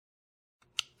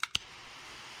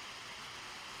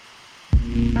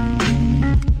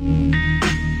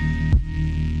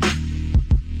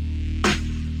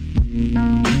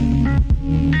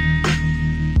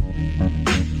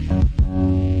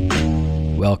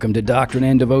Welcome to Doctrine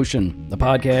and Devotion, the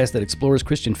podcast that explores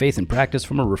Christian faith and practice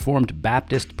from a Reformed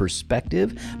Baptist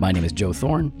perspective. My name is Joe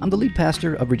Thorne. I'm the lead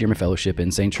pastor of Redeemer Fellowship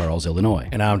in St. Charles, Illinois.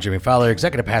 And I'm Jimmy Fowler,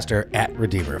 executive pastor at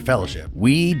Redeemer Fellowship.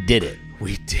 We did it.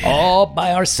 We did. All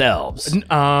by ourselves.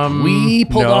 We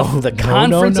pulled off the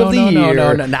conference of the year.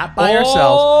 No, not by ourselves.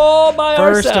 All by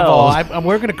ourselves. First of all,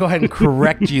 we're going to go ahead and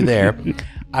correct you there.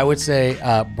 I would say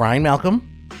Brian Malcolm,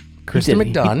 Kristen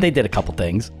McDunn. They did a couple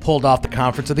things. Pulled off the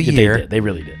conference of the year. They did. They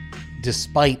really did.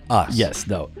 Despite us. Yes,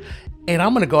 no. And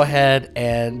I'm going to go ahead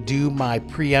and do my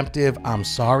preemptive I'm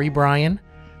sorry, Brian,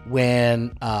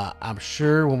 when I'm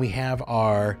sure when we have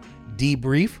our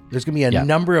debrief, there's going to be a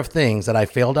number of things that I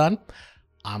failed on.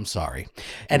 I'm sorry.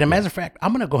 And as a matter of fact,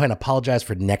 I'm going to go ahead and apologize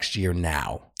for next year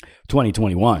now.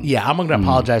 2021. Yeah, I'm going to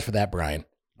apologize for that, Brian.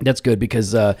 That's good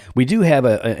because we do have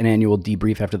an annual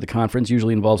debrief after the conference.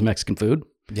 Usually involves Mexican food.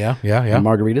 Yeah. And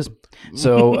margaritas.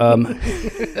 So,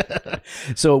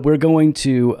 so we're going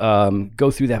to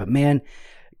go through that. But man,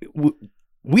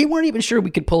 we weren't even sure we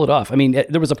could pull it off. I mean,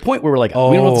 there was a point where we're like, we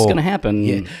don't know what's going to happen.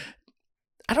 Yeah.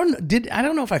 I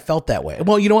don't know if I felt that way.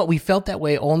 Well, you know what? We felt that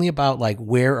way only about like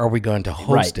where are we going to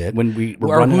host it? When we're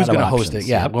running who's out of going to options. host it?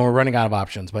 Yeah, when we're running out of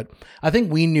options. But I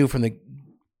think we knew from the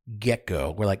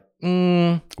get-go. We're like,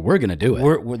 we're going to do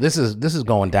it. This is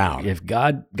going down. If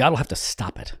God will have to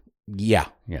stop it. Yeah.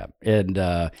 And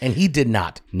he did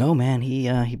not. No, man,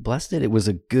 he blessed it. It was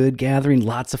a good gathering,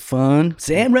 lots of fun.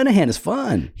 Sam Renahan is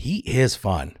fun. He is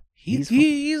fun. He's a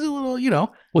little,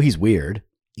 Well, he's weird.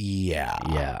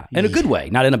 Yeah. In a good way,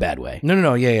 not in a bad way.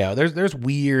 No. Yeah. There's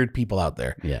weird people out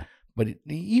there. Yeah. But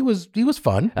he was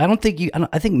fun. I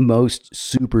think most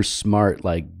super smart,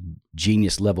 like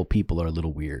genius level people are a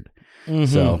little weird.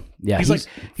 Mm-hmm. So yeah,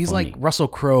 he's like Russell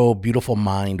Crowe, beautiful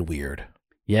mind weird.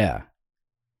 Yeah.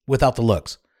 Without the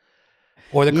looks.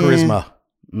 Or the charisma.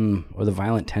 Or the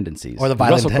violent tendencies.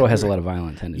 Russell Crowe has a lot of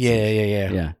violent tendencies.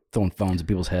 Yeah. Throwing phones at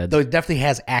people's heads. Though he definitely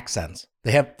has accents.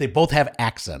 They both have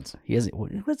accents. He has.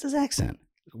 What's his accent?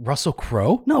 Russell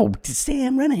Crowe? No,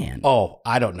 Sam Renahan. Oh,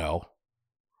 I don't know.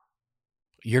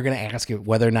 You're going to ask him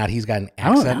whether or not he's got an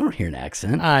accent? I don't hear an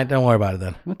accent. All right, don't worry about it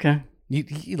then. Okay.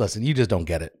 You listen, you just don't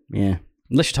get it. Yeah.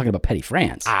 Unless you're talking about Petty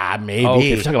France. Maybe. Oh,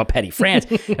 okay, if you're talking about Petty France.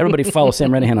 Everybody follow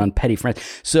Sam Renahan on Petty France.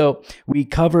 So we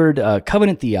covered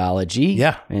covenant theology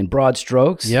in broad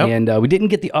strokes. Yep. And we didn't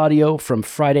get the audio from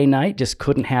Friday night. Just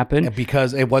couldn't happen.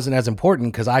 Because it wasn't as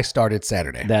important because I started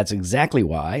Saturday. That's exactly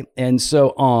why. And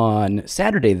so on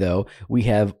Saturday, though, we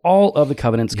have all of the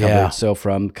covenants covered. Yeah. So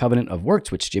from Covenant of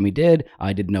Works, which Jimmy did,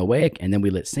 I did Noahic, and then we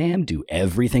let Sam do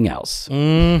everything else.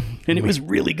 And it was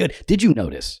really good. Did you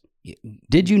notice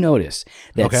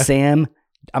that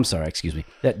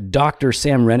that Dr.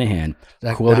 Sam Renahan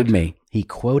quoted me? He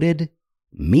quoted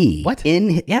me. What?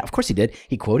 Of course he did.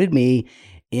 He quoted me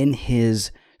in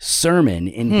his sermon,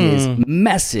 in his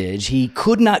message. He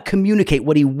could not communicate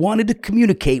what he wanted to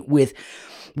communicate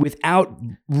without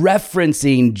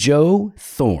referencing Joe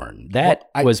Thorne. That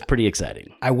was pretty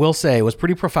exciting. I will say it was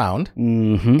pretty profound.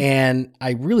 Mm-hmm. And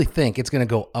I really think it's going to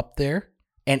go up there.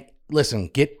 And listen,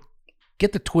 get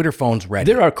the Twitter phones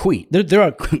ready. There are tweets. There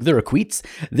are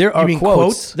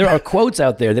quotes. There are quotes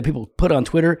out there that people put on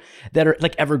Twitter that are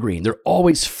like evergreen. They're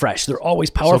always fresh. They're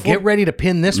always powerful. So get ready to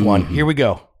pin this one. Here we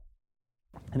go.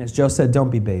 And as Joe said,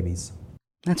 don't be babies.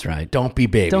 That's right. Don't be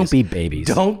babies. Don't be babies.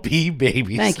 Don't be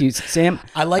babies. Thank you, Sam.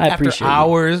 I after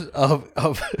hours of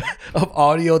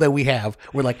audio that we have,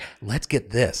 we're like, let's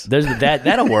get this.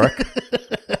 That'll work.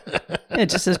 Yeah,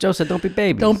 just as Joe said, don't be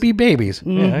babies. Don't be babies.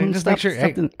 Mm-hmm. Yeah, just make sure,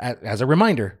 as a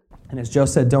reminder. And as Joe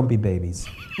said, don't be babies.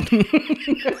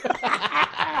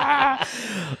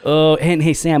 And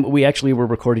hey, Sam, we actually were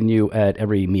recording you at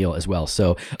every meal as well.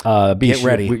 So get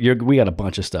ready. We got a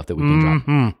bunch of stuff that we can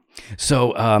drop.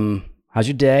 So how's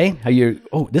your day?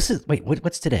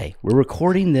 What's today? We're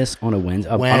recording this on a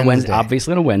Wednesday.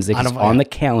 Obviously on a Wednesday. It's on the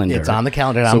calendar. It's on the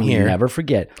calendar. So I'm here. Never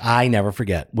forget. I never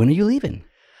forget. When are you leaving?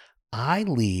 I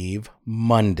leave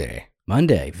Monday.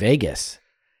 Vegas.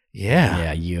 Yeah.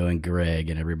 Yeah, you and Greg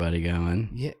and everybody going.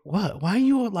 Yeah. What? Why are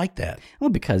you like that? Well,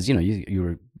 because, you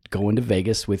were going to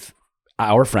Vegas with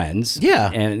our friends.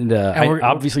 Yeah. And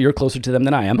obviously you're closer to them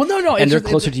than I am. Well, no. And they're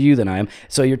closer to you than I am.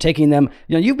 So you're taking them,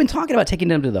 you've been talking about taking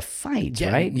them to the fights,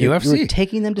 right? UFC. You're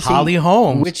taking them to see Holly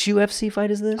Holmes. Which UFC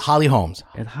fight is this? Holly Holmes.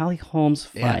 And Holly Holmes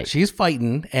fight. Yeah, she's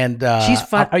fighting and she's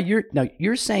fighting.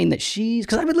 You're saying that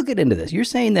because I've been looking into this. You're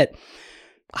saying that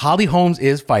Holly Holmes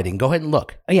is fighting. Go ahead and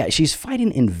look. Oh, yeah, she's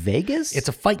fighting in Vegas? It's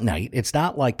a fight night. It's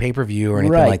not like pay-per-view or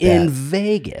anything like that. In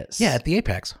Vegas. Yeah, at the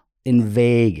Apex. In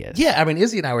Vegas. Yeah, I mean,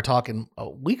 Izzy and I were talking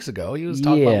weeks ago. He was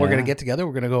talking about we're going to get together.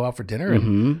 We're going to go out for dinner.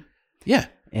 And, yeah.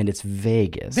 and it's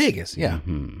Vegas. Vegas, yeah.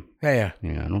 Mhm. Yeah.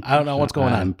 Yeah, I don't know what's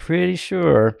going on. I'm pretty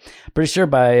sure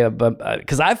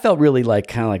because I felt really like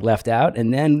kind of like left out.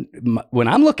 And then when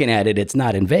I'm looking at it, it's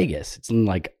not in Vegas. It's in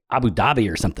like Abu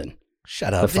Dhabi or something.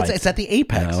 Shut up. It's at the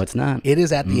Apex. No, it's not. It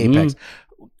is at the Apex.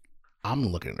 I'm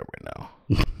looking at it right now.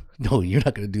 No, you're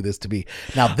not going to do this to me.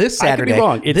 Now, this Saturday, I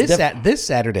could be wrong. This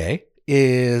Saturday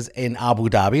is in Abu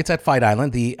Dhabi. It's at Fight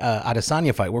Island, the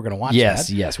Adesanya fight. We're going to watch that.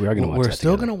 Yes, we are going to watch that. We're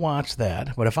still going to watch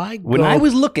that. But if I go... When I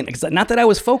was looking, not that I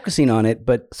was focusing on it,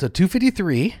 but... So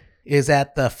 253 is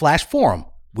at the Flash Forum,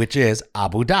 which is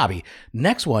Abu Dhabi.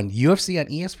 Next one, UFC on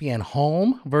ESPN,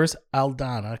 Home versus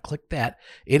Aldana. Click that.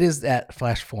 It is at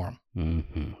Flash Forum.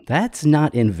 Mm-hmm. That's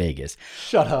not in Vegas.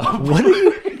 Shut up. What are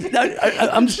you...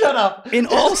 I'm Shut up. In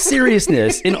all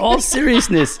seriousness,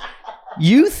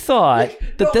 you thought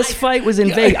that this fight was in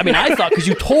Vegas. I mean, I thought because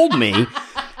you told me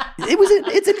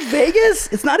it's in Vegas.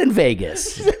 It's not in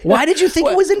Vegas. Why did you think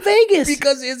it was in Vegas?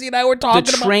 Because Izzy and I were talking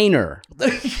about the trainer.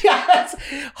 Yes,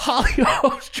 Holly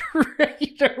Holmes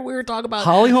trainer. We were talking about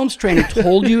Holly Holmes trainer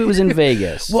told you it was in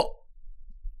Vegas. Well,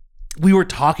 we were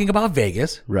talking about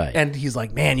Vegas, right? And he's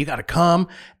like, "Man, you got to come."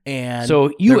 And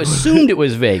so you assumed it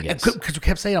was Vegas because we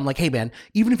kept saying, "I'm like, hey, man,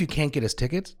 even if you can't get us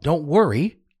tickets, don't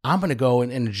worry. I'm going to go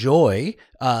and enjoy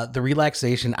the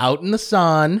relaxation out in the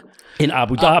sun in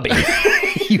Abu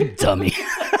Dhabi." You dummy.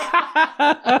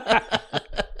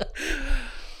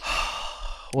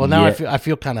 Well, now I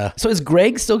feel kind of. So is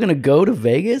Greg still going to go to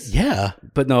Vegas? Yeah,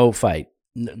 but no fight.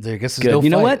 I guess good. No you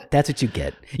know fight. What? That's what you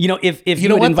get. You know, if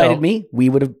you had invited me, we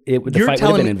would have. The fight would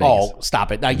have been in Vegas. Oh,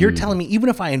 stop it! Now you're telling me even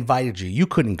if I invited you, you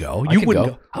couldn't go. You wouldn't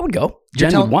go. I would go.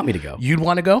 Jen would want me to go. You'd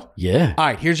want to go? Yeah. All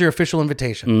right. Here's your official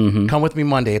invitation. Mm-hmm. Come with me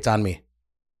Monday. It's on me.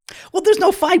 Well, there's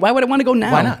no fight. Why would I want to go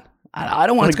now? Why not? I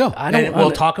don't want to go.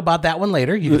 We'll talk about that one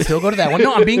later. You can still go to that one.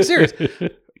 No, I'm being serious.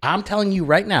 I'm telling you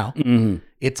right now. Mm-hmm.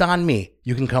 It's on me.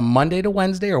 You can come Monday to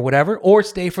Wednesday or whatever, or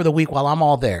stay for the week while I'm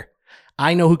all there.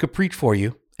 I know who could preach for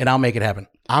you. And I'll make it happen.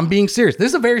 I'm being serious. This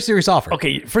is a very serious offer.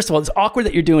 Okay, first of all, it's awkward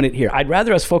that you're doing it here. I'd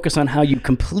rather us focus on how you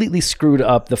completely screwed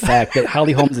up the fact that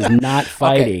Holly Holmes is not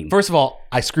fighting. Okay, first of all,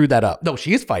 I screwed that up. No,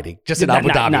 she is fighting, just in Abu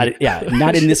Dhabi.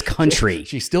 Not in this country.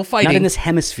 She's still fighting. Not in this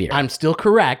hemisphere. I'm still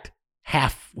correct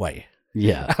halfway.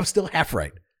 Yeah. I'm still half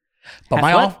right. But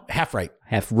half right.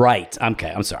 Half right. Okay,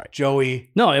 I'm sorry.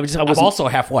 Joey. No, I'm also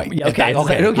half white. Yeah, okay.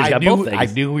 I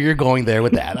knew we were going there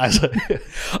with that.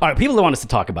 All right, people don't want us to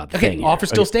talk about the thing. Offer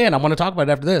still stand. I want to talk about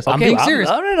it after this. Okay, I'm being serious.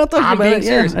 All right, I'll talk about it.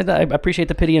 Serious. Yeah, I appreciate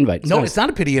the pity invite. No, it's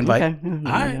not a pity invite. Okay.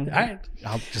 All right.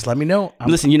 Just let me know.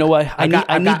 Listen, you know what?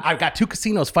 I've got two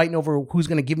casinos fighting over who's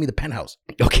going to give me the penthouse.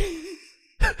 Okay.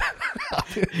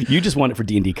 You just want it for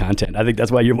D&D content. I think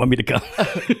that's why you want me to come.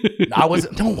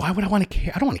 Why would I want to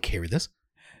carry? I don't want to carry this.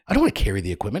 I don't want to carry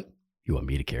the equipment. You want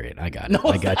me to carry it. I got it.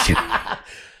 I got you.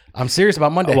 I'm serious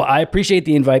about Monday. Well, I appreciate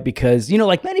the invite because,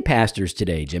 like many pastors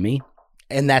today, Jimmy.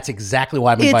 And that's exactly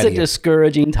why I'm inviting you. It's a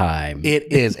discouraging time.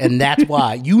 It is. And that's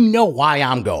why, why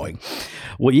I'm going.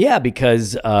 Well, yeah,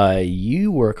 because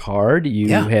you work hard. You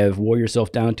have wore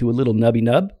yourself down to a little nubby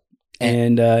nub.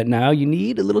 And now you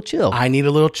need a little chill. I need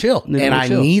a little chill. I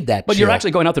need that But you're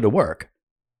actually going out there to work.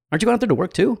 Aren't you going out there to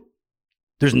work too?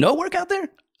 There's no work out there?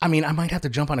 I mean, I might have to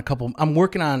jump on a couple. I'm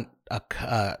working on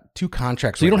 2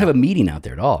 contracts. So you don't have a meeting out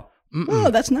there at all? Mm-mm. Oh,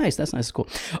 that's nice. That's nice. Cool.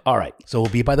 All right. So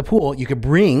we'll be by the pool. You could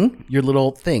bring your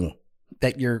little thing,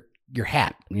 your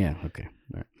hat. Yeah. Okay.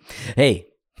 All right. Hey.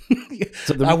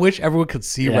 I wish everyone could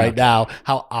see right now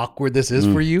how awkward this is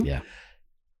for you. Yeah.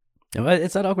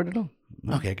 It's not awkward at all.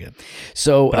 No. Okay, good.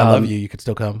 So I love you. You could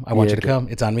still come. I want you to come.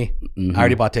 It's on me. Mm-hmm. I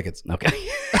already bought tickets. Okay.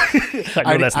 I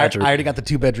already got the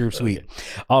 2-bedroom suite.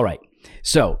 Okay. All right.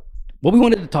 So what we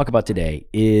wanted to talk about today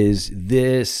is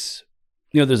this,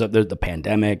 there's the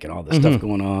pandemic and all this stuff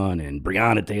going on, and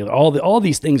Breonna Taylor, all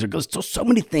these things so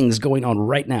many things going on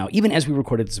right now, even as we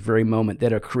recorded this very moment,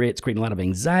 that it's creating a lot of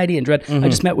anxiety and dread. I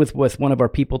just met with one of our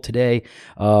people today,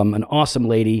 an awesome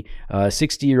lady,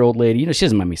 60-year-old lady. She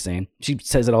doesn't mind me saying, she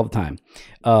says it all the time.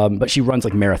 But she runs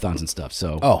like marathons and stuff.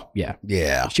 So,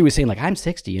 yeah. She was saying like, I'm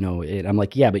 60, and I'm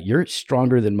like, yeah, but you're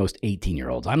stronger than most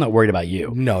 18-year-olds. I'm not worried about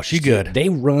you. No, she's good. They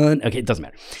run. Okay. It doesn't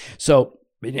matter. So,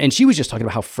 and she was just talking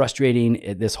about how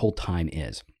frustrating this whole time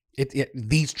is.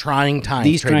 These trying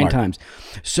times.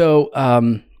 So,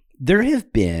 there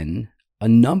have been a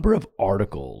number of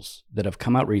articles that have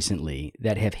come out recently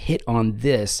that have hit on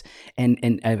this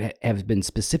and have been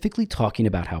specifically talking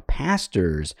about how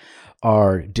pastors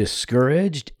are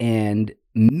discouraged, and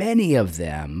many of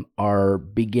them are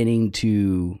beginning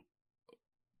to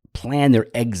plan their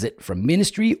exit from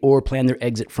ministry or plan their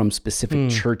exit from specific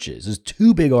churches. There's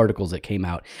 2 big articles that came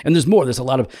out, and there's more. There's a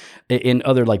lot of in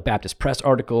other like Baptist Press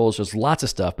articles. There's lots of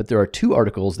stuff, but there are 2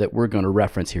 articles that we're going to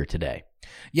reference here today.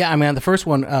 Yeah, I mean, the first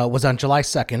one was on July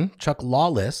 2nd. Chuck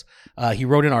Lawless, he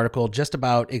wrote an article just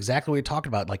about exactly what you're talking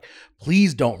about. Like,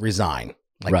 please don't resign.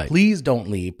 Like, Right. please don't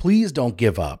leave. Please don't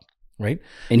give up. Right?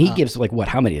 And he gives like what?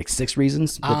 How many? Like 6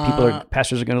 reasons that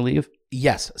pastors are going to leave.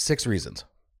 Yes, 6 reasons.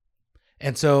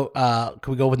 And so,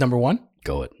 can we go with number 1?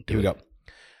 Go it. Here we go.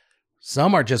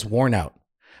 Some are just worn out.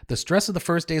 The stress of the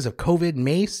first days of COVID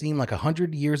may seem like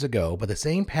 100 years ago, but the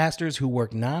same pastors who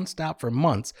worked nonstop for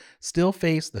months still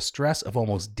face the stress of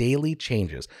almost daily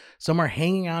changes. Some are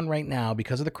hanging on right now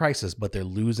because of the crisis, but they're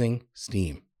losing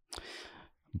steam.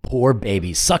 Poor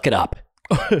babies. Suck it up.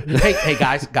 Hey,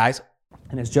 guys.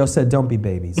 And as Joe said, don't be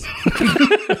babies.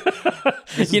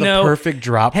 This is the perfect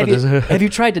drop for this. Have you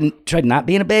tried not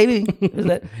being a baby?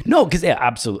 No, because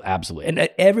absolutely. And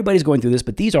everybody's going through this,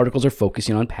 but these articles are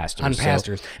focusing on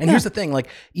pastors. And here's the thing, like,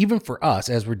 even for us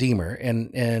as Redeemer,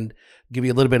 and give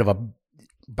you a little bit of a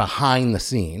behind the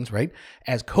scenes, right?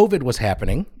 As COVID was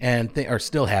happening and are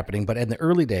still happening, but in the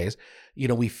early days,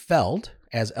 we felt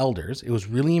as elders, it was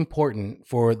really important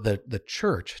for the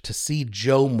church to see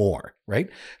Joe more, right?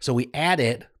 So we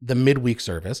added the midweek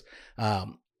service.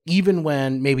 Even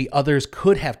when maybe others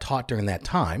could have taught during that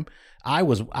time,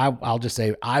 I'll just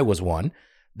say I was one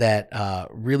that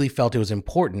really felt it was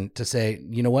important to say,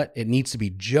 you know what, it needs to be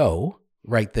Joe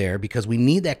right there because we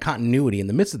need that continuity in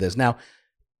the midst of this. Now,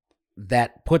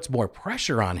 that puts more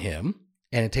pressure on him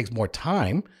and it takes more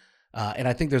time. And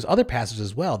I think there's other pastors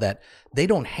as well that they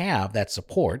don't have that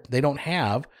support. They don't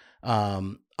have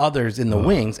others in the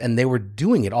wings, and they were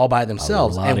doing it all by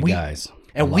themselves. A lot of guys.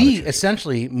 And we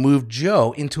essentially moved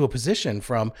Joe into a position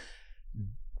from,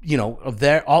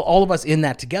 all of us in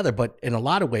that together. But in a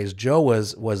lot of ways, Joe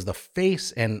was the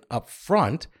face and up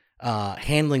front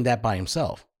handling that by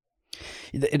himself.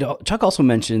 Chuck also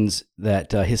mentions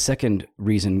that his second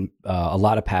reason a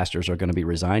lot of pastors are going to be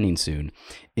resigning soon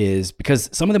is because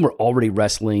some of them were already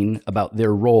wrestling about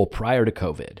their role prior to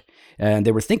COVID. And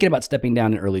they were thinking about stepping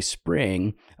down in early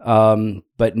spring.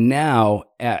 But now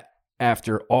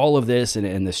after all of this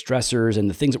and the stressors and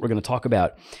the things that we're going to talk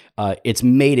about, it's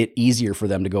made it easier for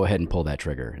them to go ahead and pull that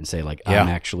trigger and say, like, I'm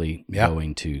actually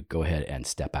going to go ahead and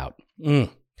step out.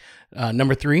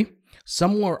 Number 3,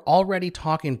 some were already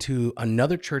talking to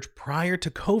another church prior to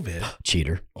COVID.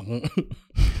 Cheater.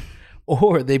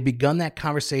 Or they've begun that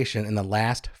conversation in the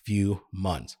last few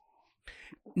months.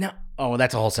 Now,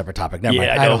 that's a whole separate topic. Never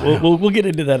mind. I know. We'll get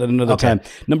into that at another time.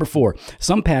 Number 4,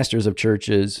 some pastors of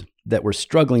churches that were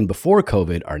struggling before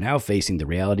COVID are now facing the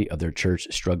reality of their church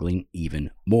struggling even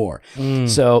more.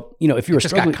 So, if you're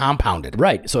struggling, got compounded.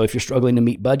 Right. So if you're struggling to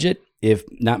meet budget, if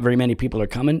not very many people are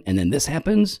coming and then this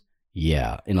happens,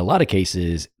 in a lot of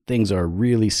cases, things are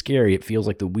really scary. It feels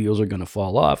like the wheels are going to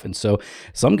fall off. And so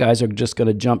some guys are just going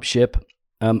to jump ship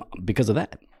because of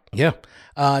that. Yeah.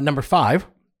 Number 5.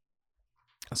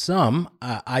 Some,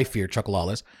 I fear, Chuck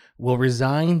Lawless, will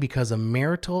resign because of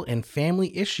marital and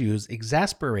family issues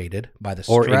exacerbated by the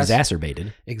stress. Or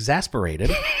exacerbated.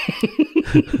 Exasperated.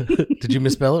 Did you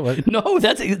misspell it? What? No,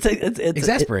 it's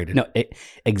exasperated.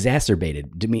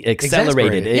 Exacerbated. To me,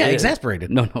 accelerated.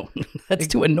 Exasperated. No, that's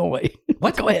to annoy.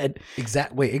 What? Go ahead.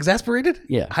 Exasperated?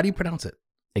 Yeah. How do you pronounce it?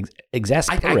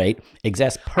 Exasperate.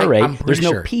 I'm There's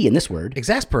no sure. P in this word.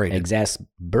 Exasperated.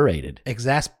 Exasperated.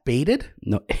 Exacerbated?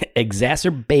 No,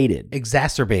 exacerbated.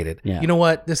 Exacerbated. Yeah. You know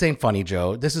what? This ain't funny,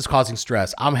 Joe. This is causing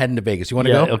stress. I'm heading to Vegas. You want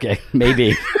to go? Okay,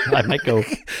 maybe. I might go.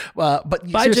 But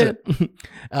Bye, seriously,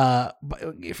 but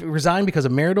if you resign because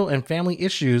of marital and family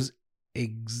issues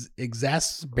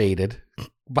exacerbated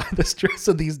by the stress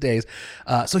of these days.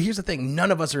 So here's the thing. None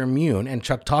of us are immune. And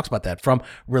Chuck talks about that from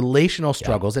relational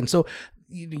struggles. And so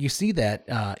you see that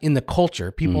in the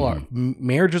culture, people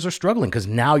marriages are struggling because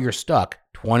now you're stuck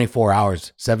 24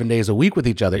 hours, 7 days a week with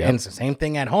each other. And it's the same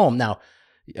thing at home. Now,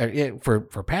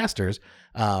 for pastors,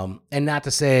 and not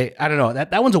to say, I don't know,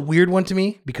 that one's a weird one to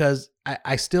me because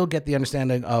I still get the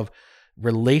understanding of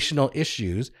relational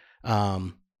issues.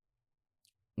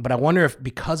 But I wonder if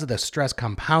because of the stress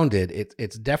compounded,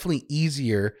 it's definitely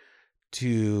easier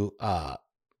to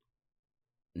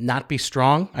not be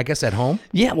strong, I guess, at home.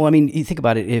 Yeah, well, I mean, you think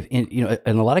about it. If in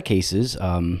a lot of cases,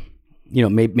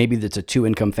 maybe it's a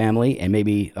 2-income family, and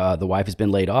maybe the wife has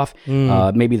been laid off.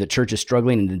 Maybe the church is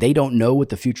struggling, and they don't know what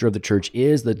the future of the church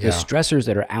is. The stressors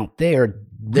that are out there,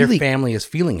 their family is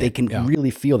feeling it. They can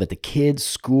really feel that the kids'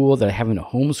 school, that are having a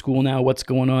homeschool now. What's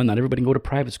going on? Not everybody can go to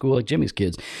private school like Jimmy's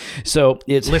kids. So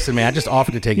it's listen, man. I just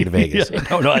offered to take you to Vegas.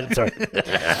 No, sorry.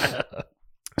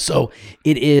 So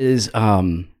it is,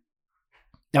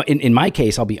 now in my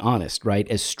case, I'll be honest, right?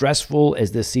 As stressful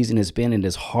as this season has been and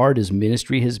as hard as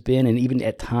ministry has been, and even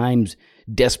at times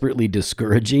desperately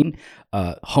discouraging,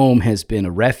 home has been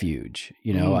a refuge.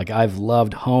 Like I've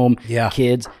loved home,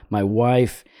 kids, my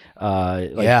wife,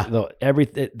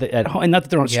 everything at home. And not that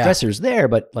there aren't stressors there,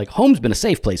 but like home's been a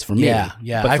safe place for me.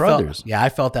 But for others. I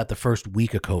felt that the first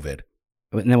week of COVID.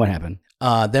 And then what happened?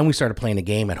 Then we started playing a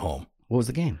game at home. What was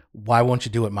the game? Why won't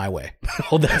you do it my way?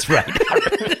 Oh, that's right.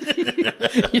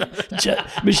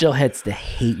 Michelle had to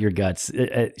hate your guts.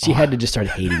 She had to just start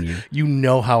hating you. You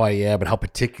know how I am and how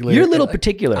particular. You're a little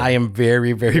particular. I am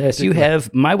very, very Yes, particular. you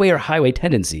have my way or highway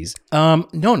tendencies.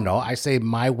 No. I say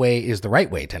my way is the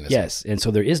right way tendency. Yes, and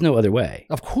so there is no other way.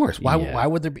 Of course. Why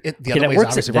would there be? The Okay, other way is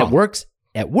obviously wrong. that works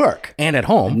at work. And at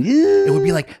home, it would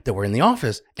be like that we're in the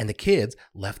office and the kids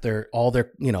left all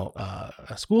their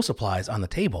school supplies on the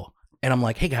table. And I'm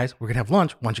like, hey guys, we're going to have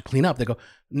lunch. Why don't you clean up? They go,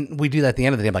 we do that at the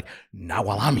end of the day. I'm like, not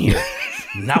while I'm here.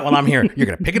 Not while I'm here. You're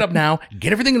going to pick it up now,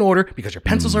 get everything in order because your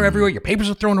pencils are everywhere. Your papers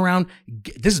are thrown around.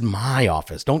 This is my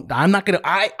office.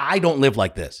 I don't live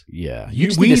like this. Yeah.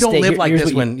 We don't live like this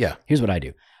Here's what I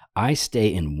do. I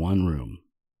stay in one room.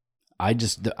 I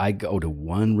go to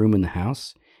one room in the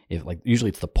house. If usually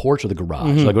it's the porch or the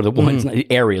garage. So I go to the ones,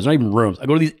 areas, not even rooms. I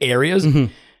go to these areas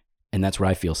and that's where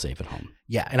I feel safe at home.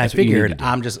 Yeah, and that's I figured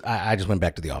I just went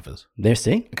back to the office. There,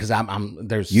 see? Because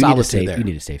there's solitude there. You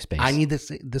need a safe space. I need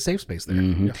the safe space there.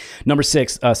 Yeah. Number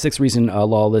sixth reason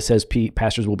Lawless says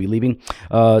pastors will be leaving.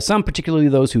 Some, particularly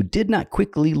those who did not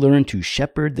quickly learn to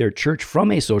shepherd their church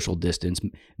from a social distance,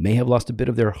 may have lost a bit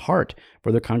of their heart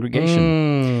for their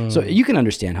congregation. So you can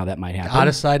understand how that might happen. Out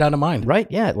of sight, out of mind. Right?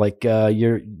 Yeah.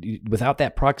 You're without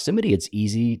that proximity, it's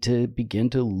easy to begin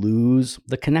to lose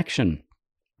the connection.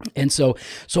 And so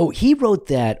he wrote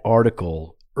that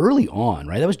article early on,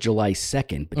 right? That was July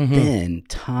 2nd. But then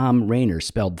Thom Rainer,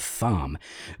 spelled thumb.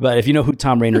 But if you know who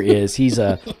Thom Rainer is, he's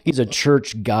a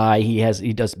church guy. He was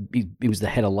the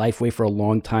head of Lifeway for a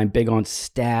long time, big on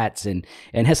stats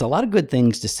and has a lot of good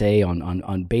things to say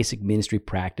on basic ministry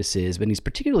practices. But he's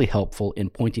particularly helpful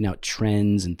in pointing out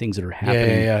trends and things that are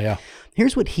happening. Yeah.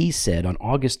 Here's what he said on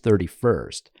August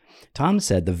 31st. Tom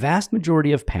said, the vast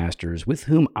majority of pastors with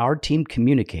whom our team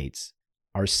communicates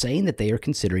are saying that they are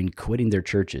considering quitting their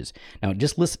churches. Now,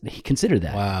 just listen, consider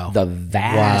that. Wow. The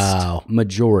vast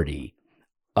majority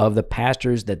of the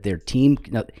pastors that their team,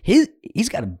 now he's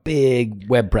got a big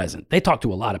web presence. They talk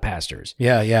to a lot of pastors.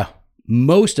 Yeah.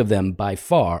 Most of them, by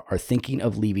far, are thinking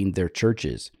of leaving their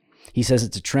churches. He says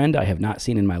it's a trend I have not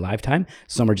seen in my lifetime.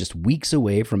 Some are just weeks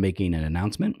away from making an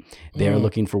announcement. They are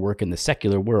looking for work in the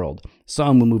secular world.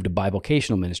 Some will move to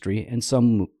bivocational ministry, and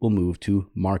some will move to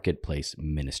marketplace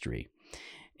ministry.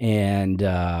 And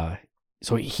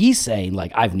so he's saying,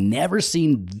 I've never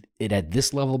seen it at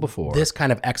this level before. This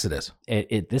kind of exodus.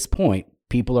 At this point,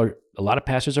 a lot of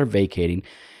pastors are vacating.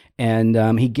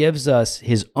 And he gives us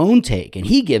his own take, and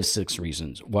he gives 6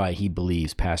 reasons why he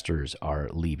believes pastors are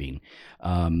leaving.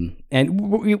 And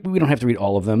we don't have to read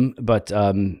all of them, but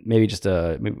maybe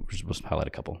we'll highlight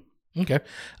a couple. Okay.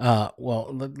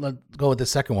 Well, let's go with the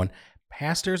second one.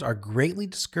 Pastors are greatly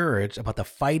discouraged about the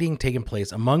fighting taking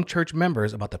place among church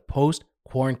members about the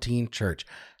post-quarantine church.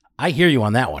 I hear you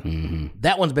on that one. Mm-hmm.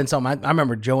 That one's been something. I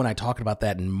remember Joe and I talking about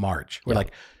that in March. We're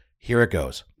like, here it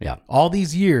goes. Yeah. All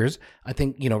these years, I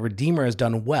think, Redeemer has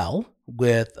done well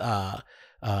with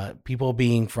people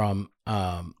being from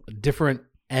different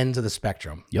ends of the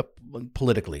spectrum. Yep.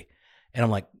 Politically. And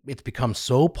I'm like, it's become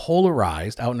so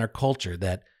polarized out in our culture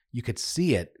that you could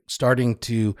see it starting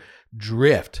to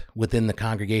drift within the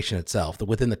congregation itself,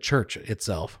 within the church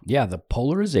itself. Yeah, the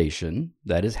polarization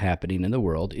that is happening in the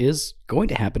world is going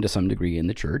to happen to some degree in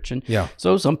the church. And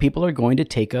so some people are going to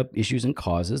take up issues and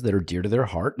causes that are dear to their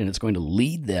heart, and it's going to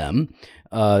lead them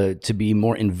to be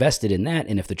more invested in that.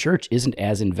 And if the church isn't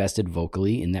as invested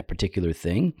vocally in that particular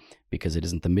thing, because it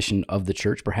isn't the mission of the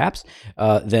church, perhaps,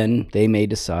 then they may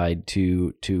decide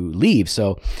to leave.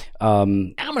 So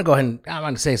I'm going to go ahead and I'm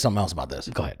going to say something else about this.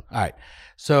 Go ahead. All right.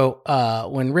 So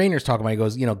when Rainer's talking about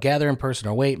it, he goes, gather in person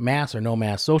or wait, mass or no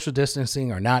mass, social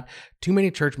distancing or not, too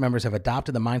many church members have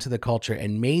adopted the mindset of the culture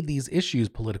and made these issues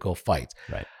political fights.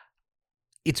 Right.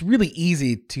 It's really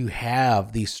easy to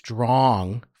have these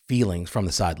strong feelings from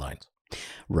the sidelines.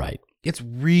 Right. It's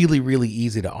really, really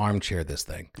easy to armchair this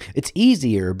thing. It's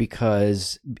easier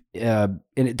because, and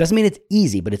it doesn't mean it's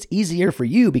easy, but it's easier for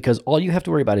you because all you have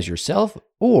to worry about is yourself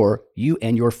or you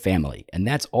and your family. And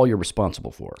that's all you're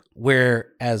responsible for.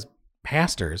 Whereas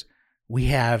pastors, we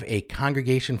have a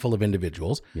congregation full of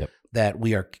individuals that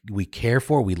we care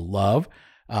for, we love.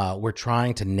 we're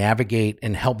trying to navigate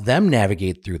and help them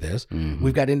navigate through this. Mm-hmm.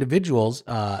 We've got individuals,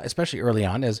 especially early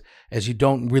on, as you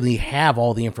don't really have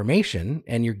all the information,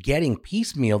 and you're getting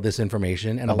piecemeal this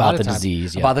information and About a lot the of times,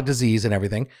 disease, yeah. about the disease and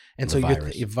everything. And The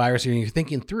so virus. you're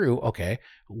thinking through, okay,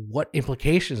 what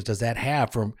implications does that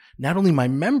have for not only my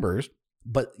members,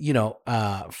 but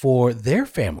for their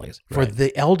families, for Right.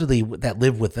 the elderly that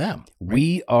live with them.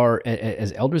 We are,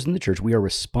 as elders in the church, we are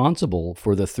responsible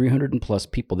for the 300 and plus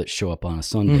people that show up on a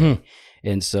Sunday. Mm-hmm.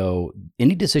 And so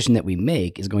any decision that we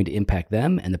make is going to impact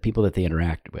them and the people that they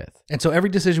interact with. And so every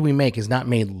decision we make is not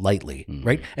made lightly, Mhm.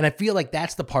 right? And I feel like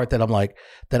that's the part that I'm like,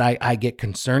 that I get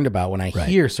concerned about when I Right.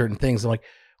 hear certain things. I'm like,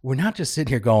 we're not just sitting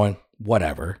here going,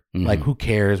 whatever, Mhm. like who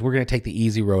cares? We're going to take the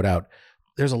easy road out.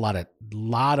 There's a lot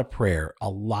of prayer, a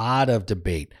lot of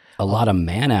debate, A lot of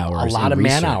man hours. a lot and of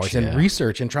man research, hours and yeah.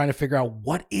 research and trying to figure out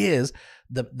what is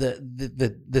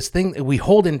this thing that we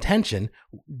hold in tension,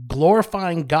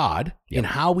 glorifying God in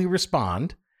Yep. how we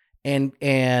respond, and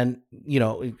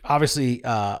obviously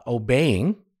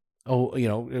obeying,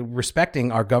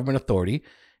 respecting our government authority,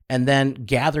 and then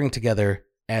gathering together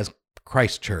as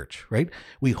Christ Church, right?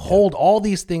 We hold all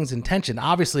these things in tension.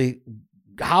 Obviously,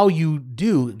 how you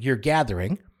do your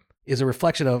gathering is a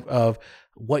reflection of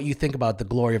what you think about the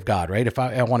glory of God, right? If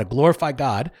I want to glorify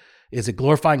God, is it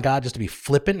glorifying God just to be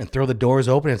flippant and throw the doors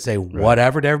open and say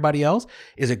whatever to everybody else?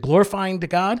 Is it glorifying to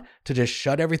God to just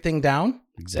shut everything down?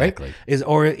 Exactly. Right?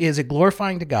 Or is it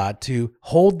glorifying to God to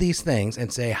hold these things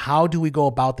and say, how do we go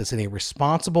about this in a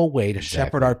responsible way to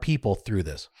shepherd our people through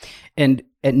this? And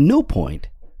at no point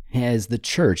has the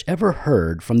church ever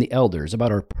heard from the elders about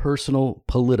our personal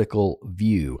political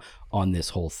view on this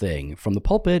whole thing from the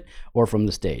pulpit or from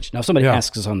the stage. Now, if somebody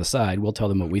asks us on the side, we'll tell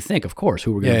them what we think, of course,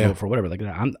 who we're going to vote for, whatever. Like,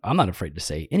 I'm not afraid to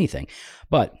say anything.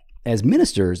 But as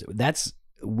ministers,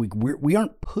 we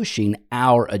aren't pushing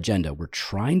our agenda. We're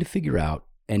trying to figure out,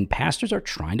 and pastors are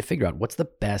trying to figure out what's the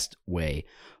best way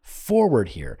forward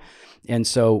here. And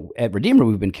so at Redeemer,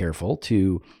 we've been careful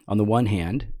to, on the one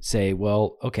hand, say,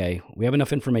 well, okay, we have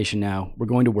enough information now. We're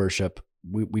going to worship.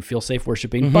 We feel safe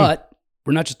worshiping, but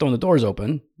we're not just throwing the doors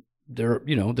open. There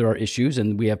are issues,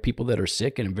 and we have people that are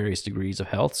sick and in various degrees of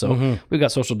health. So we've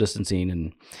got social distancing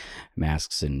and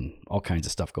masks and all kinds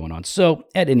of stuff going on. So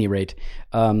at any rate,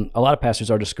 a lot of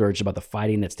pastors are discouraged about the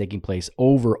fighting that's taking place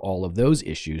over all of those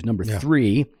issues. Number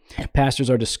 3, pastors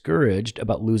are discouraged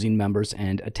about losing members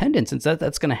and attendance. And so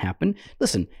that's going to happen.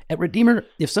 Listen, at Redeemer,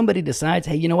 if somebody decides,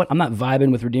 hey, you know what, I'm not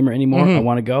vibing with Redeemer anymore, I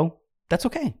want to go, that's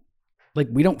okay. Like,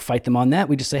 we don't fight them on that.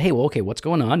 We just say, hey, well, okay, what's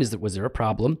going on? Was there a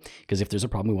problem? Because if there's a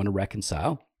problem, we want to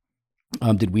reconcile.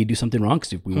 Did we do something wrong?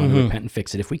 Because we want to repent and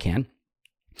fix it if we can.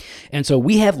 And so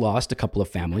we have lost a couple of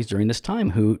families during this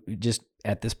time who just,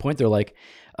 at this point, they're like,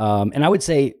 and I would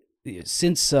say,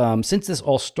 since this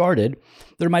all started,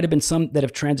 there might have been some that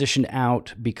have transitioned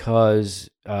out because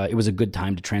it was a good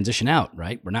time to transition out,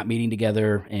 right? We're not meeting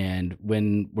together, and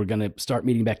when we're going to start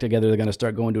meeting back together, they're going to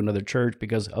start going to another church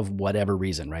because of whatever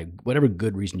reason, right? Whatever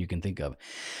good reason you can think of.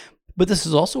 But this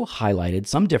has also highlighted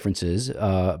some differences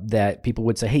that people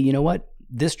would say, hey, you know what?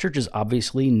 This church is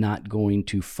obviously not going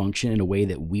to function in a way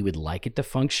that we would like it to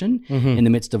function in the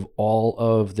midst of all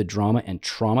of the drama and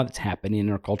trauma that's happening in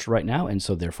our culture right now. And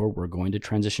so therefore, we're going to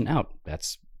transition out.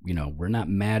 That's, we're not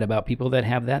mad about people that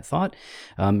have that thought.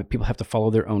 People have to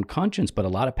follow their own conscience, but a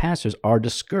lot of pastors are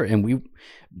discouraged, and we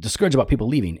discouraged about people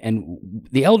leaving. And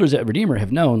the elders at Redeemer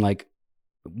have known, like,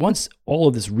 once all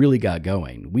of this really got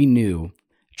going, we knew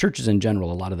churches in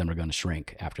general, a lot of them are going to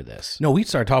shrink after this. No, we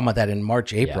started talking about that in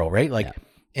March, April, right? Like,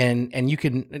 and you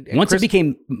can once it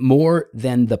became more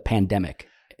than the pandemic,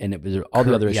 and it was all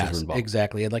the other issues were involved.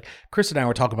 Exactly. And like Chris and I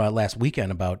were talking about last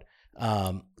weekend about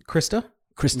Krista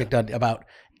McDonough, about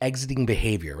exiting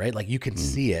behavior, right? Like, you can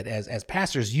see it as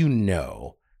pastors,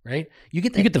 right? You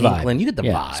get the vibe. You get the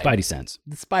vibe. Spidey sense.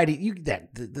 The Spidey,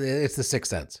 it's the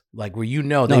sixth sense. Like, where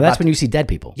that's when you see dead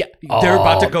people. Yeah, they're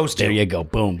about to ghost you. There you go.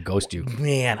 Boom, ghost you.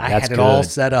 Man, I That's had it good. all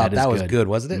set up. That was good. good,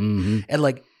 wasn't it? Mm-hmm. And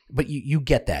like, but you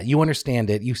get that. You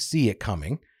understand it. You see it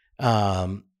coming.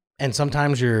 And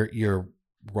sometimes you're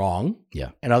wrong. Yeah.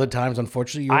 And other times,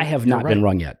 unfortunately, I have not been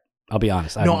wrong yet. I'll be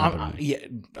honest.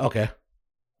 Okay.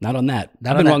 Not on that.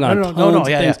 Not I've on been wrong that. on No, tons no, of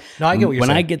yeah. things. No, I get what you're when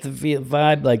saying. I get the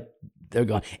vibe, like, they're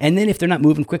gone. And then if they're not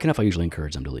moving quick enough, I usually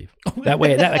encourage them to leave. That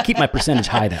way, I keep my percentage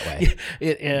high that way.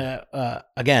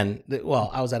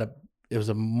 I was it was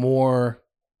a more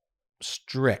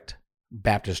strict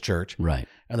Baptist church. Right.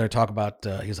 And they're talking about,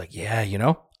 he was like, yeah,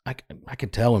 I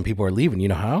could tell when people are leaving. You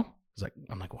know how? He's like,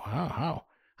 I'm like, wow, how?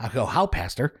 I go, how,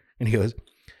 Pastor? And he goes,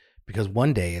 because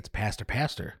one day it's Pastor.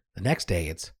 The next day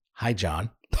it's, hi,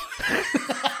 John.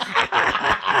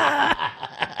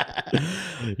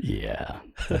 Yeah.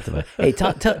 Hey,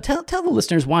 tell the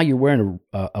listeners why you're wearing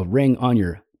a ring on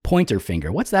your pointer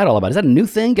finger. What's that all about? Is that a new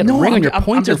thing? Get a ring on your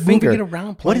pointer finger. Moving it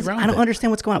around, What is? around I don't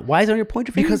understand what's going on. Why is it on your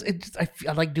pointer finger? Because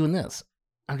I like doing this.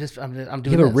 I'm doing.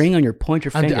 You have a ring on your pointer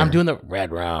finger. I'm doing the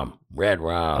red rum.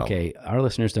 Okay, our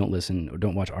listeners don't listen or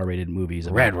don't watch R-rated movies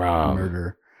about Red rum.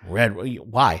 murder.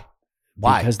 Why?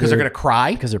 Because they're going to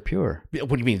cry? Because they're pure. What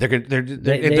do you mean? They're we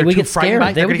too get frightened scared.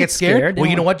 by it? They're going to get scared? Well,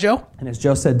 you know what, Joe? And as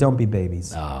Joe said, don't be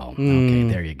babies. Oh, okay.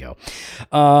 There you go.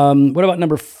 What about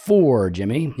number 4,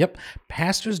 Jimmy? Yep.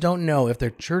 Pastors don't know if their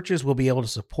churches will be able to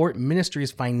support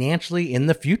ministries financially in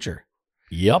the future.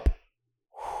 Yep.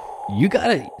 You got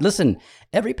to listen.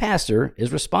 Every pastor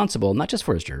is responsible, not just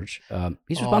for his church.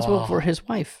 He's responsible for his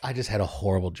wife. I just had a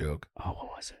horrible joke. Oh, what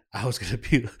was it? I was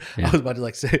about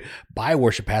to say, bye,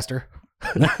 worship pastor.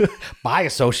 Bye,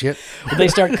 associate. Well, they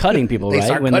start cutting people, They right?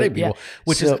 start cutting people,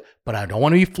 but I don't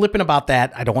want to be flippant about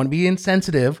that. I don't want to be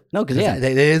insensitive. No, because it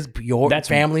is your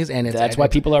families, and that's why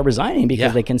people are resigning,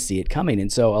 because they can see it coming.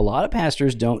 And so a lot of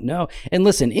pastors don't know. And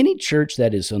listen, any church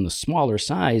that is on the smaller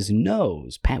size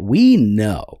knows. We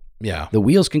know. Yeah, the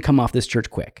wheels can come off this church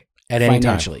quick. At any time.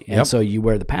 Financially. And so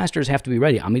the pastors have to be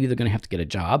ready. I'm either going to have to get a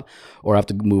job or I have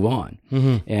to move on.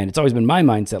 Mm-hmm. And it's always been my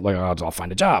mindset, like, I'll find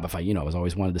a job if I was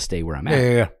always wanted to stay where I'm at.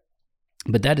 Yeah.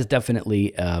 But that is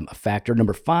definitely a factor.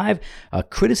 Number 5,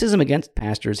 criticism against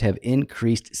pastors have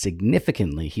increased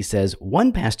significantly. He says,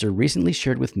 one pastor recently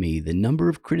shared with me the number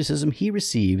of criticism he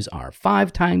receives are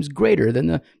 5 times greater than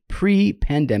the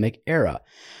pre-pandemic era.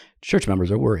 Church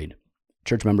members are worried.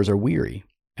 Church members are weary.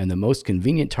 And the most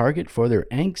convenient target for their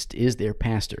angst is their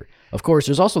pastor. Of course,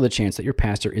 there's also the chance that your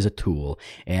pastor is a tool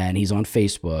and he's on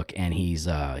Facebook and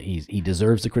he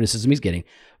deserves the criticism he's getting.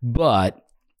 But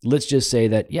let's just say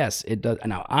that, yes, it does.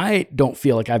 Now, I don't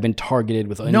feel like I've been targeted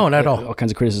with not at all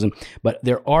kinds of criticism, but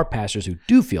there are pastors who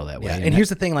do feel that way. Yeah, and here's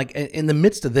the thing, like in the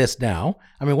midst of this now,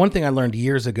 I mean, one thing I learned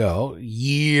years and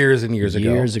years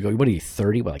ago. What are you,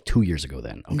 30? Well, like 2 years ago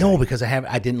then. Okay. No, because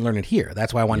I didn't learn it here.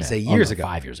 That's why I wanted to say years ago.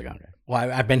 5 years ago. Okay.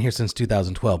 Well, I've been here since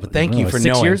 2012, but thank you for 6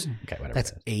 knowing. years? Okay, whatever.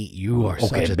 That's 8. You are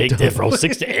such a big difference.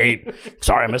 6 to 8.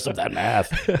 Sorry, I messed up that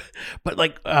math. But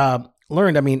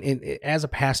learned, I mean, as a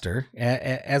pastor,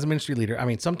 as a ministry leader, I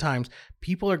mean, sometimes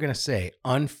people are going to say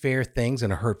unfair things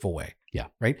in a hurtful way. Yeah.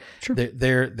 Right. Sure.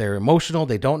 They're emotional.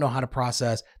 They don't know how to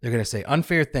process. They're going to say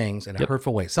unfair things in a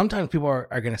hurtful way. Sometimes people are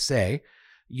going to say,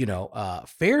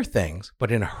 fair things,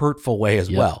 but in a hurtful way as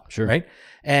well. Sure. Right.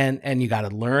 And you got to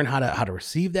learn how to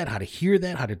receive that, how to hear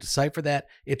that, how to decipher that.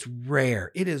 It's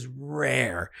rare. It is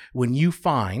rare when you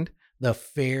find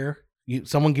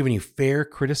someone giving you fair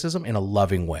criticism in a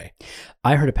loving way.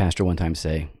 I heard a pastor one time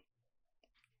say,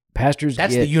 "Pastors,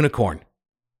 that's the unicorn."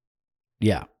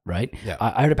 Yeah, right. Yeah.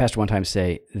 I heard a pastor one time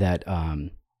say that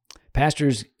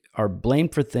pastors are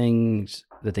blamed for things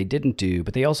that they didn't do,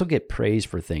 but they also get praise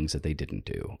for things that they didn't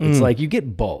do. It's like you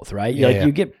get both, right?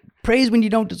 You get praise when you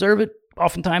don't deserve it,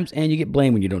 oftentimes, and you get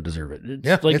blamed when you don't deserve it.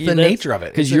 It's the nature of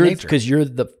it. Because you're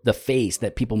the face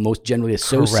that people most generally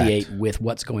associate with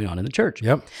what's going on in the church.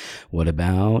 Yep. What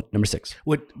about number 6?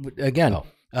 With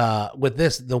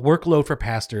this, the workload for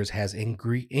pastors has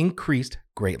increased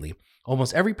greatly.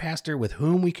 Almost every pastor with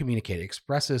whom we communicate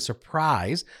expresses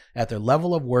surprise at their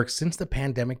level of work since the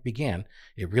pandemic began.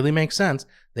 It really makes sense.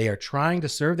 They are trying to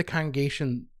serve the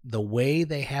congregation the way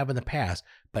they have in the past,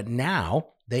 but now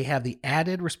they have the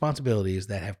added responsibilities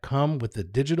that have come with the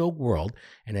digital world,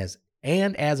 and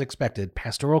as expected,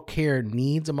 pastoral care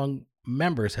needs among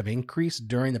members have increased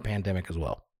during the pandemic as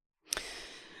well.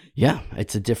 Yeah,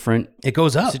 it's a different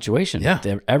situation. Yeah.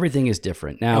 Everything is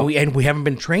different. Now, and we haven't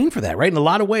been trained for that, right? In a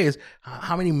lot of ways,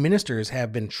 how many ministers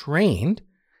have been trained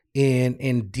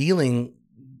in dealing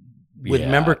with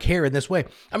member care in this way?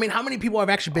 I mean, how many people have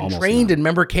actually been trained in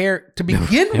member care to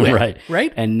begin with?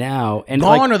 Right. And now,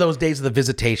 gone are those days of the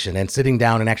visitation and sitting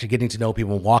down and actually getting to know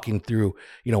people and walking through,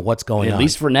 what's going on. At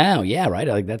least for now. Yeah. Right.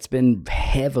 Like that's been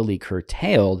heavily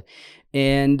curtailed.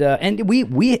 And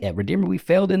we at Redeemer, we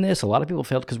failed in this. A lot of people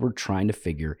failed because we're trying to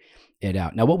figure it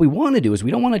out. Now, what we want to do is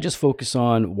we don't want to just focus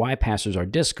on why pastors are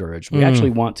discouraged. We actually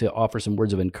want to offer some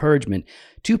words of encouragement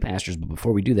to pastors. But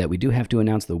before we do that, we do have to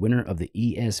announce the winner of the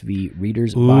ESV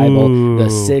Reader's Bible, the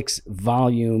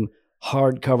 6-volume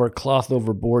hardcover cloth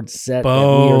overboard set that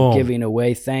we are giving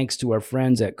away thanks to our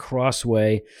friends at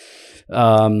Crossway.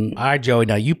 All right, Joey,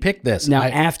 now you pick this. Now,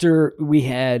 after we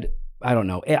had... I don't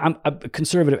know. A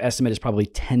conservative estimate is probably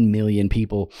 10 million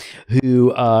people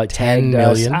who tagged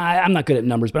us. I'm not good at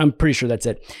numbers, but I'm pretty sure that's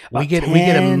it. We get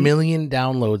 1 million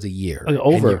downloads a year.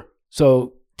 Over.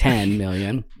 So 10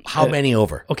 million. How many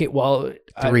over? Okay, well,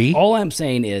 3. All I'm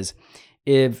saying is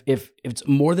if it's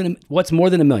more than what's more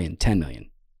than 1 million? 10 million.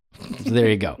 So there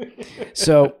you go.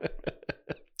 So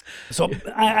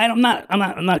I'm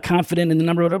not confident in the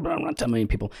number. But I'm not 10 million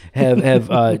people have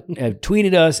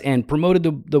tweeted us and promoted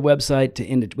the website to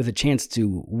end it with a chance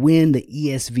to win the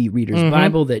ESV Reader's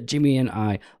Bible that Jimmy and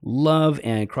I love,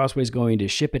 and Crossway's going to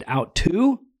ship it out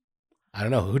to. I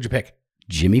don't know, who'd you pick?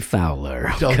 Jimmy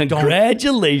Fowler.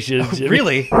 Congratulations, Jimmy.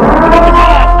 Really?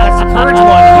 That's the courage one.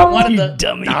 I wanted the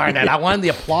dummy. Darn it! I wanted the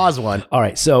applause one. All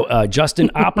right, so Justin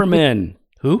Opperman.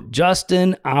 Who?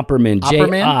 Justin Opperman.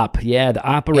 J-Op. Yeah, the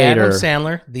operator. Adam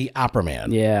Sandler, the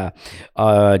Opperman. Yeah.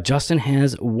 Justin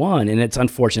has won, and it's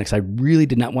unfortunate because I really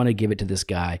did not want to give it to this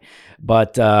guy.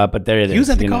 But there it is. He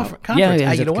was at the conference.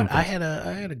 Yeah, you know what? I had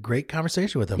a great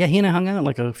conversation with him. Yeah, he and I hung out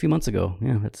like a few months ago.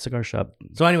 Yeah, at the cigar shop.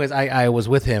 So anyways, I was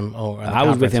with him. I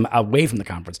was with him away from the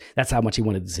conference. That's how much he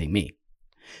wanted to see me.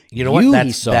 You know what?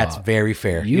 That's very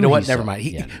fair. You know what? Never mind.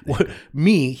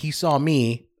 He saw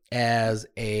me as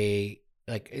a...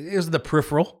 Like, it was the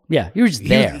peripheral. Yeah, you were just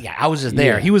there. I was just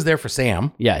there. Yeah. He was there for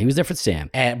Sam. Yeah, he was there for Sam.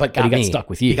 But he got stuck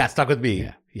with you. He got stuck with me.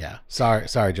 Yeah.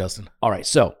 Sorry, Justin. All right,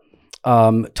 so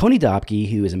Tony Dopke,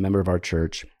 who is a member of our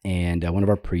church and one of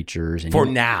our preachers. And for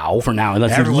now,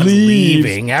 unless everyone's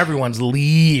leaving. Everyone's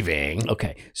leaving.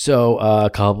 Okay, so a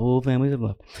couple of families have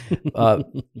left.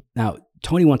 Now,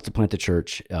 Tony wants to plant a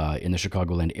church in the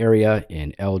Chicagoland area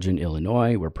in Elgin,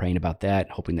 Illinois. We're praying about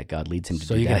that, hoping that God leads him to do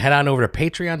that. So you can head on over to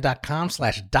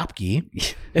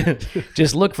patreon.com/Dopke.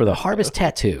 Just look for the Harvest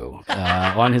Tattoo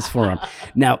on his forearm.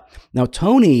 Now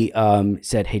Tony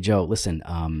said, "Hey, Joe, listen,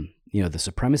 The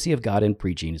Supremacy of God in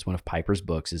Preaching is one of Piper's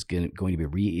books, is going to be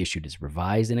reissued. It's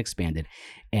revised and expanded.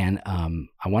 And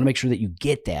I want to make sure that you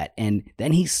get that." And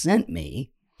then he sent me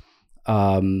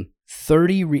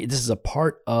 30, this is a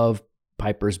part of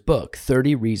Piper's book,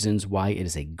 30 Reasons Why It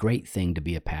Is a Great Thing to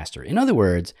Be a Pastor. In other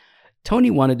words,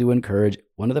 Tony wanted to encourage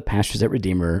one of the pastors at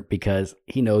Redeemer because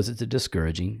he knows it's a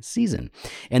discouraging season.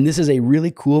 And this is a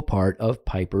really cool part of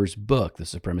Piper's book, The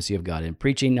Supremacy of God in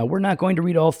Preaching. Now, we're not going to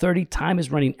read all 30. Time is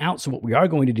running out. So what we are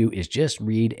going to do is just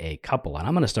read a couple. And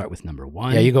I'm going to start with number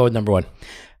 1. Yeah, you go with number 1.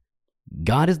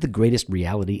 God is the greatest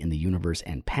reality in the universe,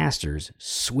 and pastors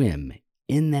swim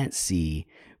in that sea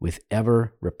with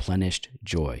ever replenished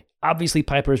joy. Obviously,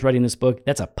 Piper is writing this book.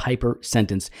 That's a Piper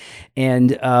sentence.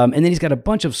 And then he's got a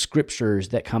bunch of scriptures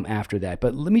that come after that.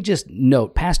 But let me just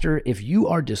note, Pastor, if you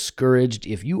are discouraged,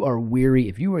 if you are weary,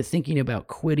 if you are thinking about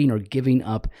quitting or giving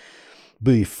up,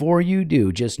 before you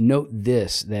do, just note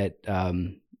this, that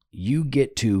you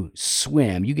get to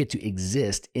swim, you get to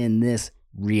exist in this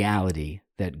reality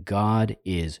that God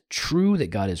is true,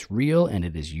 that God is real, and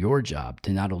it is your job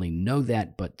to not only know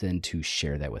that, but then to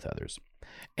share that with others.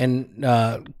 And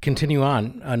continue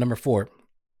on, number 4.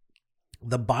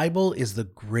 The Bible is the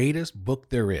greatest book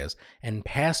there is, and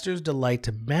pastors delight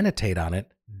to meditate on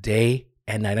it day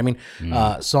and night. I mean,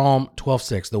 Psalm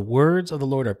 12:6, the words of the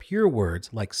Lord are pure words,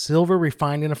 like silver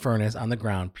refined in a furnace on the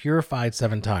ground, purified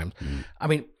 7 times. I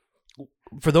mean,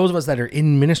 for those of us that are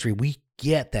in ministry, we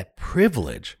get that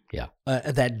privilege,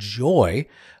 that joy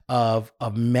of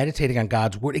meditating on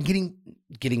God's word and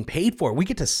getting paid for it. We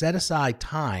get to set aside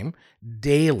time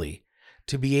daily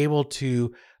to be able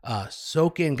to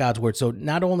soak in God's word. So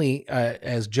not only,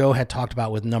 as Joe had talked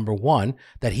about with number 1,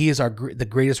 that he is the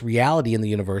greatest reality in the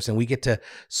universe, and we get to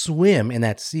swim in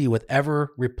that sea with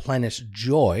ever replenished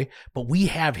joy, but we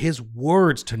have his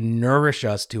words to nourish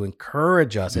us, to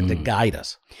encourage us, and to guide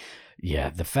us. Yeah,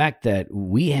 the fact that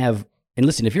we have, and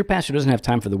listen, if your pastor doesn't have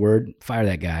time for the word, fire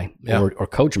that guy or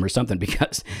coach him or something,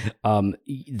 because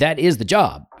that is the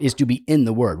job, is to be in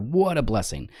the word. What a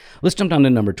blessing. Let's jump down to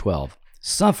number 12.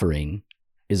 Suffering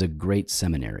is a great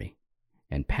seminary,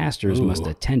 and pastors must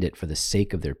attend it for the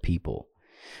sake of their people.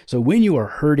 So when you are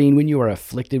hurting, when you are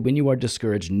afflicted, when you are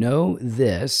discouraged, know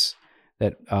this,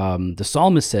 that the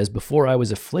psalmist says, before I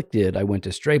was afflicted, I went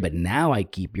astray, but now I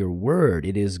keep your word.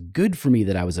 It is good for me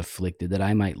that I was afflicted, that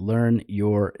I might learn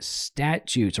your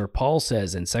statutes. Or Paul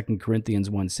says in 2 Corinthians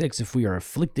 1:6, if we are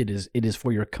afflicted, it is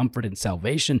for your comfort and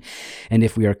salvation. And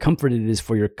if we are comforted, it is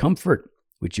for your comfort,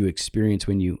 which you experience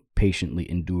when you patiently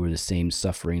endure the same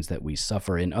sufferings that we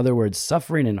suffer. In other words,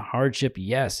 suffering and hardship,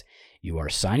 yes, you are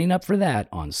signing up for that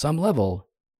on some level,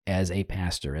 as a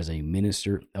pastor, as a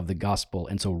minister of the gospel.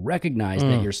 And so recognize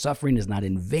that your suffering is not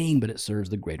in vain, but it serves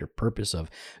the greater purpose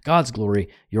of God's glory,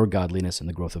 your godliness, and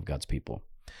the growth of God's people.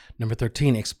 Number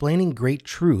 13, explaining great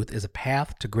truth is a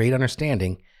path to great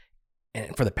understanding.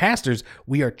 And for the pastors,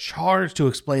 we are charged to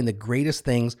explain the greatest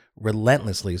things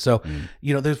relentlessly. So,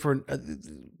 there's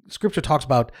Scripture talks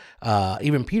about,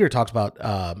 even Peter talks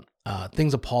about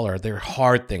things of Paul they're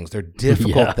hard things, they're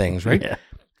difficult things, right? Yeah.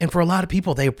 And for a lot of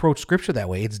people, they approach scripture that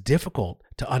way. It's difficult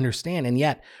to understand. And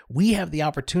yet we have the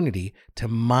opportunity to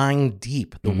mine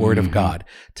deep the word of God,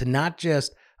 to not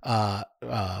just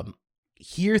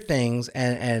hear things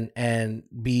and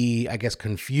be, I guess,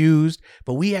 confused,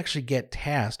 but we actually get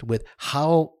tasked with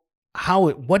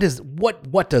what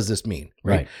does this mean?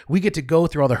 Right. We get to go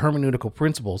through all the hermeneutical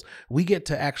principles. We get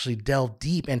to actually delve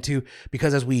deep into,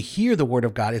 because as we hear the word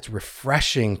of God, it's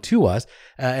refreshing to us.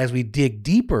 As we dig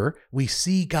deeper, we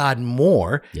see God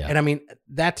more. Yeah. And I mean,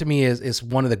 that to me is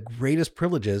one of the greatest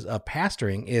privileges of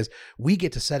pastoring, is we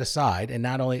get to set aside and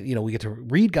not only, we get to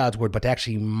read God's word, but to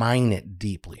actually mine it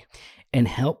deeply. And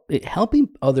helping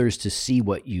others to see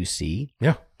what you see.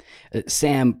 Yeah.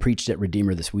 Sam preached at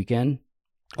Redeemer this weekend.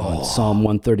 On Psalm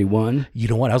 131. You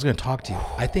know what? I was going to talk to you.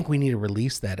 I think we need to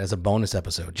release that as a bonus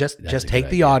episode. Just take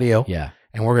the audio,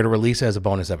 and we're going to release it as a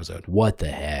bonus episode. What the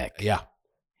heck? Yeah,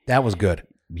 that was good.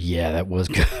 Yeah, that was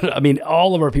good. I mean,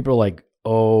 all of our people are like,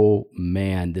 oh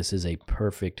man, this is a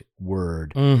perfect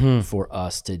word for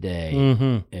us today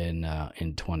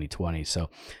in 2020.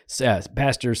 So,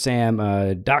 Pastor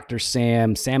Sam, Dr.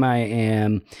 Sam I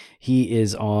Am, he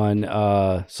is on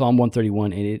Psalm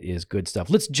 131, and it is good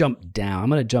stuff. Let's jump down. I'm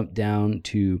going to jump down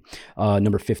to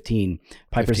number 15.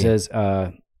 Piper says,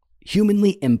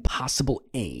 humanly impossible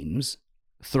aims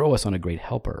throw us on a great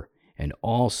helper, and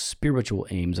all spiritual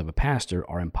aims of a pastor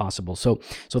are impossible. So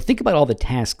think about all the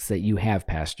tasks that you have,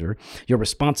 pastor, your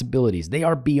responsibilities. They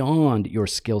are beyond your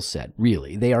skill set,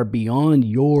 really. They are beyond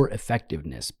your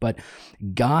effectiveness. But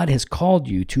God has called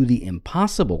you to the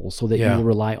impossible so that you will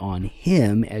rely on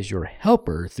him as your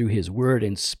helper through his word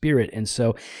and spirit. And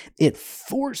so it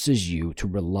forces you to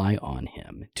rely on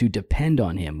him, to depend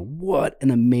on him. What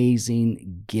an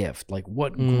amazing gift. Like,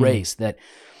 what grace that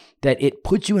it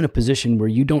puts you in a position where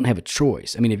you don't have a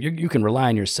choice. I mean, if you can rely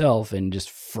on yourself and just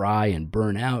fry and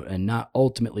burn out and not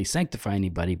ultimately sanctify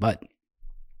anybody, but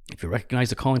if you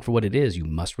recognize the calling for what it is, you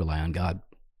must rely on God.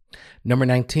 Number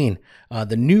 19,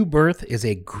 the new birth is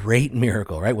a great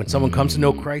miracle, right? When someone comes to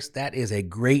know Christ, that is a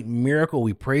great miracle.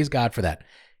 We praise God for that.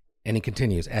 And he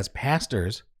continues, as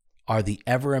pastors are the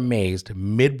ever amazed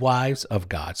midwives of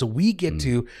God. So we get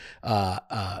to,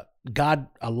 God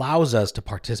allows us to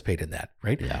participate in that,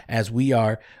 right? Yeah. As we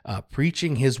are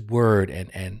preaching his word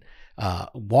and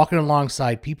walking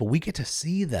alongside people, we get to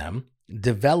see them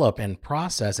develop and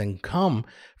process and come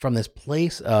from this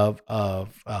place of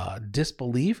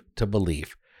disbelief to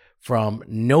belief, from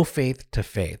no faith to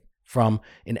faith, from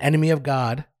an enemy of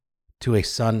God to a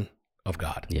son of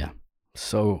God. Yeah.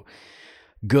 So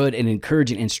good and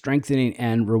encouraging and strengthening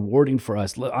and rewarding for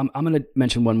us. I'm going to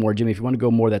mention one more, Jimmy. If you want to go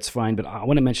more, that's fine. But I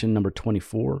want to mention number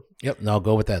 24. Yep, no, I'll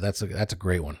go with that. That's a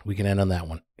great one. We can end on that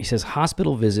one. He says,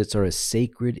 hospital visits are a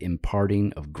sacred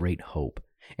imparting of great hope,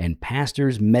 and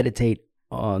pastors meditate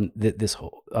on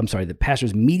the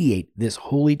pastors mediate this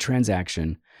holy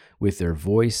transaction with their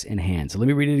voice and hands. So let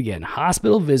me read it again.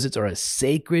 Hospital visits are a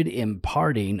sacred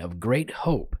imparting of great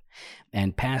hope,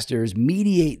 and pastors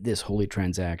mediate this holy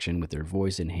transaction with their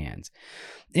voice and hands.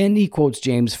 And he quotes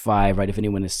James 5, right? If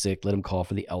anyone is sick, let him call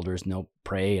for the elders, and they'll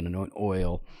pray and anoint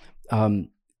oil.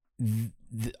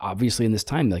 Obviously in this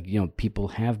time, like, people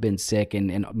have been sick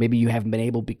and maybe you haven't been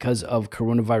able because of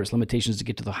coronavirus limitations to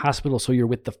get to the hospital. So you're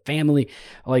with the family.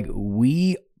 Like,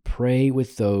 we pray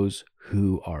with those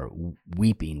who are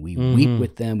weeping. We weep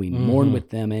with them, we mourn with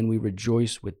them, and we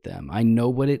rejoice with them. I know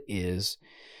what it is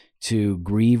to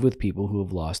grieve with people who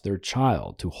have lost their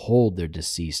child, to hold their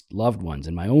deceased loved ones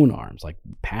in my own arms. Like,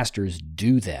 pastors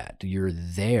do that. You're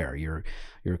there. You're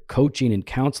coaching and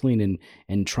counseling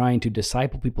and trying to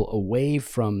disciple people away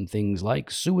from things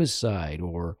like suicide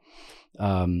or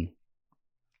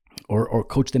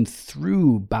coach them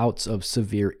through bouts of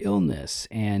severe illness.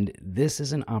 And this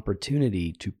is an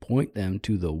opportunity to point them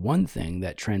to the one thing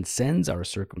that transcends our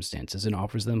circumstances and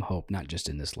offers them hope, not just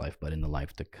in this life, but in the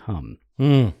life to come.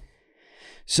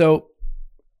 So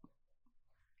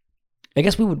I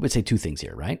guess we would say two things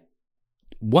here, right?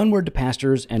 One word to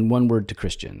pastors and one word to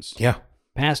Christians. Yeah.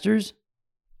 Pastors,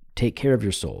 take care of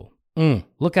your soul.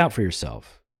 Look out for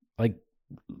yourself. Like,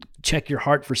 check your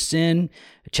heart for sin,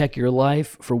 check your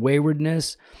life for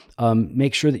waywardness,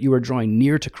 make sure that you are drawing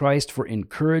near to Christ for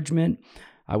encouragement.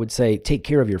 I would say take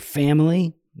care of your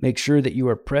family. Make sure that you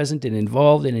are present and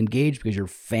involved and engaged because your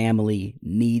family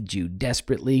needs you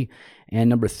desperately. And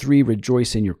number 3,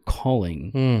 rejoice in your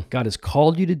calling. God has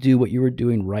called you to do what you are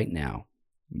doing right now.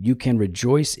 You can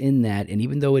rejoice in that. And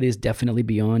even though it is definitely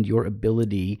beyond your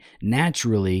ability,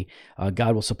 naturally,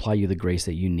 God will supply you the grace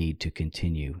that you need to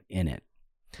continue in it.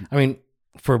 I mean,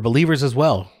 for believers as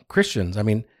well, Christians, I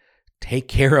mean, take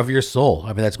care of your soul. I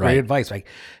mean, that's great Right. advice. Like,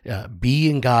 be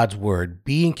in God's word,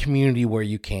 be in community where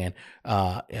you can.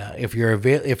 If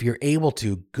you're able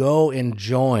to, go and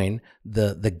join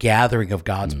the gathering of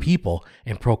God's people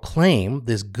and proclaim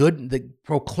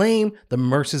proclaim the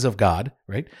mercies of God.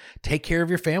 Right. Take care of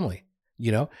your family.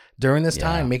 During this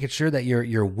time, making sure that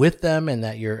you're with them and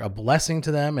that you're a blessing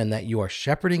to them and that you are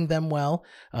shepherding them well.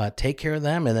 Take care of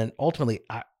them, and then ultimately,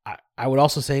 I would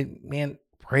also say, man,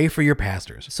 pray for your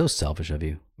pastors. So selfish of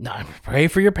you. No, pray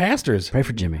for your pastors. Pray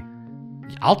for Jimmy.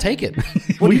 I'll take it.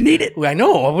 What do you need it? I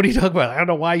know. What are you talking about? I don't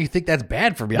know why you think that's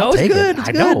bad for me. I'll No, it's take good. it. It's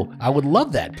I good. know. I would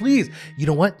love that. Please. You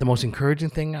know what? The most encouraging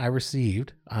thing I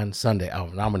received on Sunday. Oh,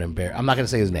 now I'm going to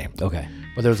say his name. Okay.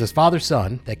 But there was this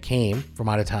father-son that came from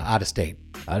out of state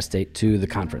Out of state to the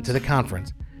conference. to the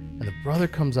conference, and the brother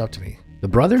comes up to me. The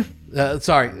brother? The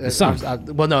son.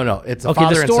 Well, no. It's a Okay,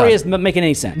 father the and story son. isn't making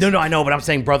any sense. No, I know, but I'm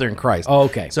saying brother in Christ. Oh,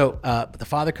 okay. So the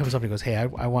father comes up and he goes, hey,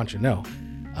 I want you to know,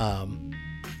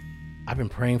 I've been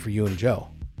praying for you and Joe.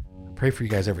 I pray for you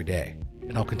guys every day,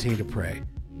 and I'll continue to pray.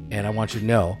 And I want you to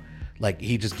know, like,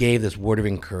 he just gave this word of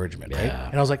encouragement, right? Yeah.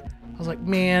 And I was like,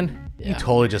 man, you Yeah.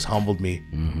 totally just humbled me.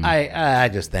 I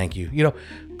just thank you.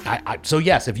 So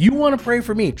yes, if you want to pray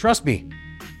for me, trust me,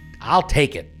 I'll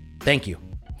take it. Thank you.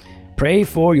 Pray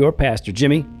for your pastor.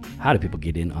 Jimmy, how do people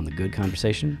get in on the good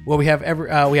conversation? Well, we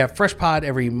have Fresh Pod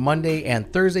every Monday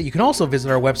and Thursday. You can also visit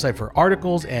our website for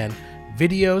articles and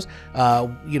videos.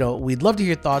 We'd love to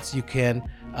hear your thoughts. You can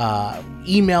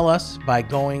email us by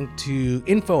going to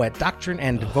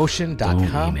info@doctrineanddevotion.com.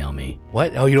 Don't email me.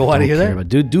 What? Oh, you don't want to hear Care that?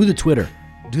 about- Do the Twitter.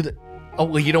 Oh,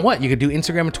 well, you know what? You could do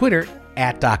Instagram and Twitter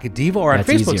 @DocDevo or on That's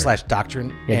Facebook easier. /Doctrine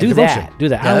Yeah, and do Devotion. that. Do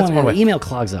that. Yeah, I that's don't one want way. my email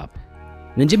clogs up.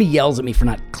 And then Jimmy yells at me for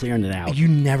not clearing it out. You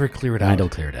never clear it out. I don't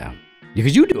clear it out.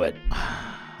 Because you do it.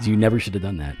 So you never should have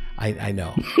done that. I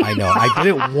know. I did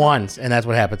it once, and that's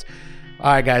what happens.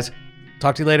 All right, guys.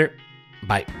 Talk to you later.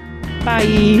 Bye.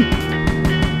 Bye.